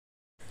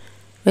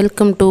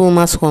Welcome to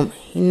Uma's home.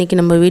 இன்றைக்கி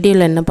நம்ம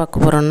வீடியோவில் என்ன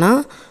பார்க்க போகிறோம்னா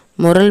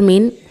முரல்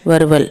மீன்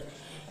வறுவல்.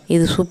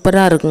 இது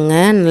சூப்பராக இருக்குங்க.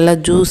 நல்லா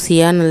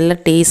ஜூஸியாக நல்லா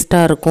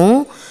டேஸ்ட்டாக இருக்கும்.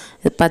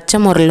 இது பச்சை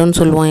முரல்னு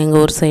சொல்லுவோம்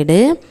எங்கள் ஊர் சைடு.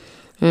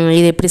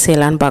 இது எப்படி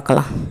செய்யலான்னு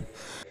பார்க்கலாம்.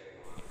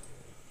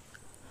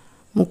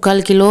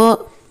 3/4 கிலோ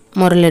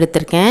முரல்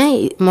எடுத்திருக்கேன்.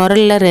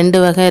 முரலில்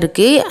 2 வகை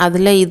இருக்குது.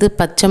 அதில் இது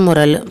பச்சை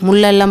முரல்.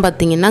 முள்ளெல்லாம்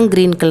பார்த்திங்கன்னா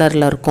க்ரீன்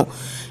கலரில் இருக்கும்.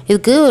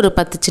 இதுக்கு ஒரு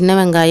 10 சின்ன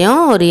வெங்காயம்,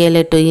 ஒரு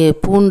 7-8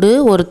 பூண்டு,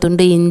 ஒரு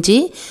துண்டு இஞ்சி,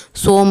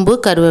 சோம்பு,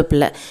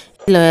 கருவேப்பிலை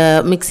இதில்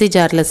மிக்ஸி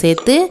ஜாரில்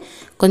சேர்த்து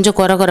கொஞ்சம்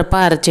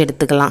கொரகொரப்பாக அரைச்சி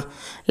எடுத்துக்கலாம்.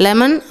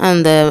 லெமன்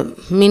அந்த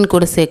மீன்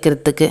கூட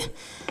சேர்க்குறதுக்கு,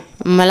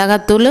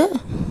 மிளகாத்தூள்,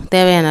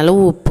 தேவையான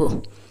அளவு உப்பு,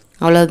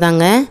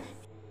 அவ்வளோதாங்க.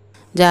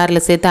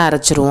 ஜாரில் சேர்த்து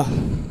அரைச்சிருவோம்.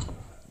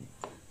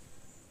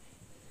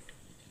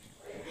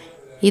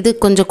 இது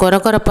கொஞ்சம்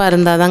கொரகொரப்பாக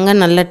இருந்தால் தாங்க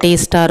நல்லா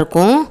டேஸ்ட்டாக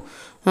இருக்கும்.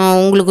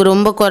 உங்களுக்கு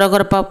ரொம்ப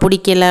கொரகொரப்பாக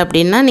பிடிக்கல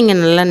அப்படின்னா நீங்கள்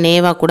நல்லா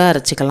நேவாக கூட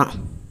அரைச்சிக்கலாம்.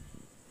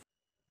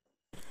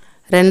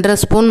 2.5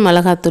 ஸ்பூன்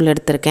மிளகாத்தூள்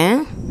எடுத்திருக்கேன்.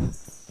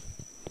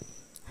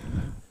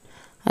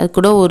 அது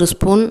கூட 1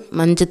 ஸ்பூன்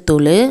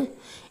மஞ்சத்தூள்.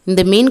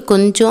 இந்த மீன்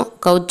கொஞ்சம்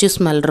கவுச்சி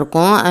ஸ்மெல்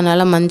இருக்கும்,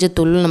 அதனால்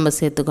மஞ்சத்தூள் நம்ம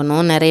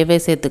சேர்த்துக்கணும். நிறையவே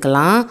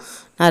சேர்த்துக்கலாம்.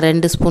 நான்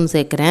 2 ஸ்பூன்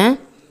சேர்க்குறேன்.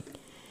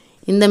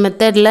 இந்த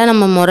மெத்தடில்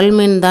நம்ம முரல்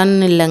மீன் தான்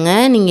இல்லைங்க,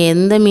 நீங்கள்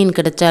எந்த மீன்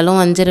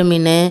கிடைச்சாலும், வஞ்சரை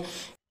மீன்,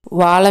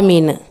 வாழை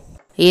மீன்,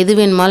 எது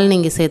வேணுமாலும்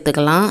நீங்கள்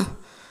சேர்த்துக்கலாம்.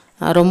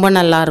 ரொம்ப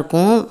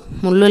நல்லாயிருக்கும்.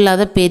 முள்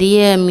இல்லாத பெரிய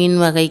மீன்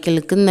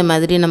வகைகளுக்கு இந்த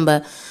மாதிரி நம்ம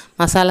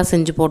மசாலா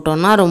செஞ்சு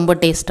போட்டோன்னா ரொம்ப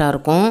டேஸ்ட்டாக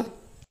இருக்கும்.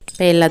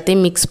 இப்போ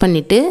எல்லாத்தையும் மிக்ஸ்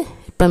பண்ணிவிட்டு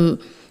இப்போ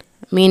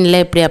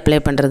மீனில் எப்படி அப்ளை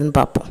பண்ணுறதுன்னு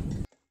பார்ப்போம்.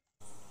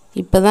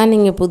 இப்போ தான்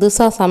நீங்கள்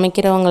புதுசாக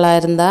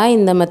சமைக்கிறவங்களாக இருந்தால்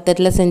இந்த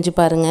மெத்தடில் செஞ்சு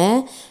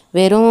பாருங்கள்.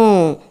 வெறும்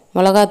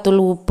மிளகாத்தூள்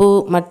உப்பு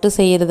மட்டும்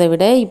செய்கிறத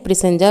விட இப்படி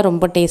செஞ்சால்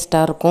ரொம்ப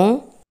டேஸ்ட்டாக இருக்கும்.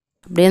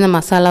 அப்படியே அந்த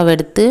மசாலாவை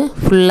எடுத்து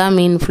ஃபுல்லாக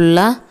மீன்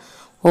ஃபுல்லாக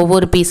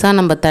ஒவ்வொரு பீஸாக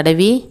நம்ம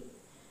தடவி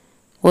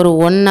ஒரு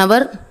 1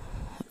 ஹவர்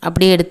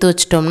அப்படியே எடுத்து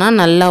வச்சிட்டோம்னா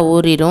நல்லா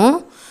ஊறிடும்.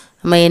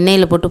 நம்ம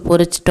எண்ணெயில் போட்டு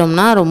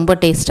பொரிச்சிட்டோம்னா ரொம்ப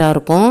டேஸ்ட்டாக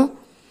இருக்கும்.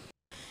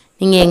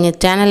 நீங்கள் எங்கள்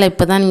சேனலை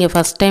இப்போ தான் நீங்கள்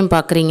ஃபஸ்ட் டைம்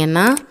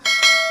பார்க்குறீங்கன்னா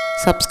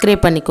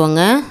சப்ஸ்கிரைப்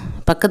பண்ணிக்கோங்க.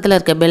 பக்கத்தில்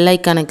இருக்க பெல்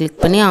ஐக்கானை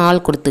கிளிக் பண்ணி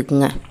ஆல்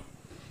கொடுத்துக்குங்க.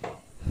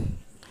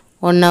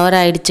 1 ஹவர்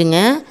ஆயிடுச்சுங்க.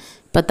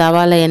 இப்போ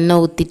தவாவில்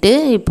எண்ணெய் ஊற்றிட்டு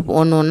இப்போ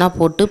ஒன்று ஒன்றா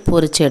போட்டு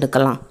பொரித்து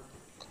எடுக்கலாம்.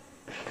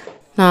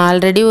 நான்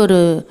ஆல்ரெடி ஒரு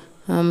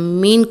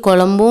மீன்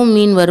குழம்பும்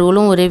மீன்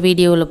வறுவலும் ஒரே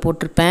வீடியோவில்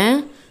போட்டிருப்பேன்.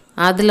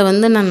 அதில்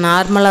நான்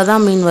நார்மலாக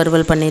தான் மீன்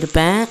வறுவல்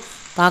பண்ணியிருப்பேன்.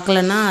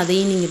 பார்க்கலன்னா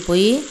அதையும் நீங்கள்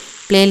போய்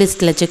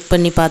ப்ளேலிஸ்ட்டில் செக்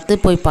பண்ணி பார்த்து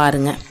போய்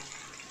பாருங்கள்.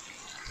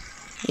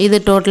 இது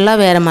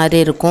டோட்டலாக வேறு மாதிரி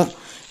இருக்கும்.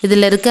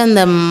 இதில் இருக்க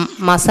அந்த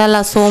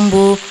மசாலா,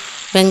 சோம்பு,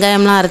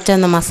 வெங்காயம்லாம் அரைச்ச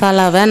அந்த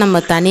மசாலாவை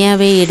நம்ம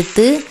தனியாகவே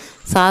எடுத்து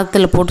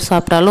சாதத்தில் போட்டு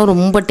சாப்பிட்டாலும்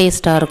ரொம்ப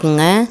டேஸ்ட்டாக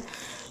இருக்குங்க.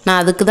 நான்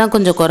அதுக்கு தான்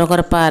கொஞ்சம்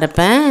கொரகொரப்பாக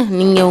அரைப்பேன்.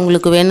 நீங்கள்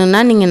உங்களுக்கு வேணும்னா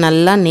நீங்கள்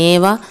நல்லா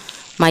நேவாக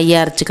மைய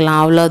அரைச்சிக்கலாம்.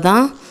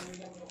 அவ்வளோதான்.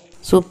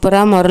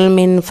 சூப்பராக முரல்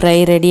மீன் ஃப்ரை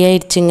ரெடி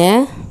ஆயிடுச்சுங்க.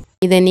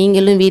 இதை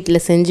நீங்களும்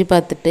வீட்டில் செஞ்சு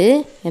பார்த்துட்டு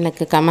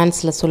எனக்கு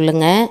கமெண்ட்ஸில்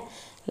சொல்லுங்கள்.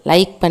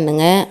 லைக்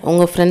பண்ணுங்கள்.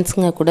 உங்கள்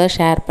ஃப்ரெண்ட்ஸுங்க கூட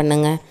ஷேர்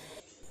பண்ணுங்கள்.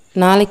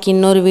 நாளைக்கு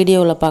இன்னொரு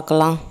வீடியோவில்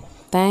பார்க்கலாம்.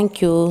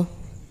 தேங்க்யூ.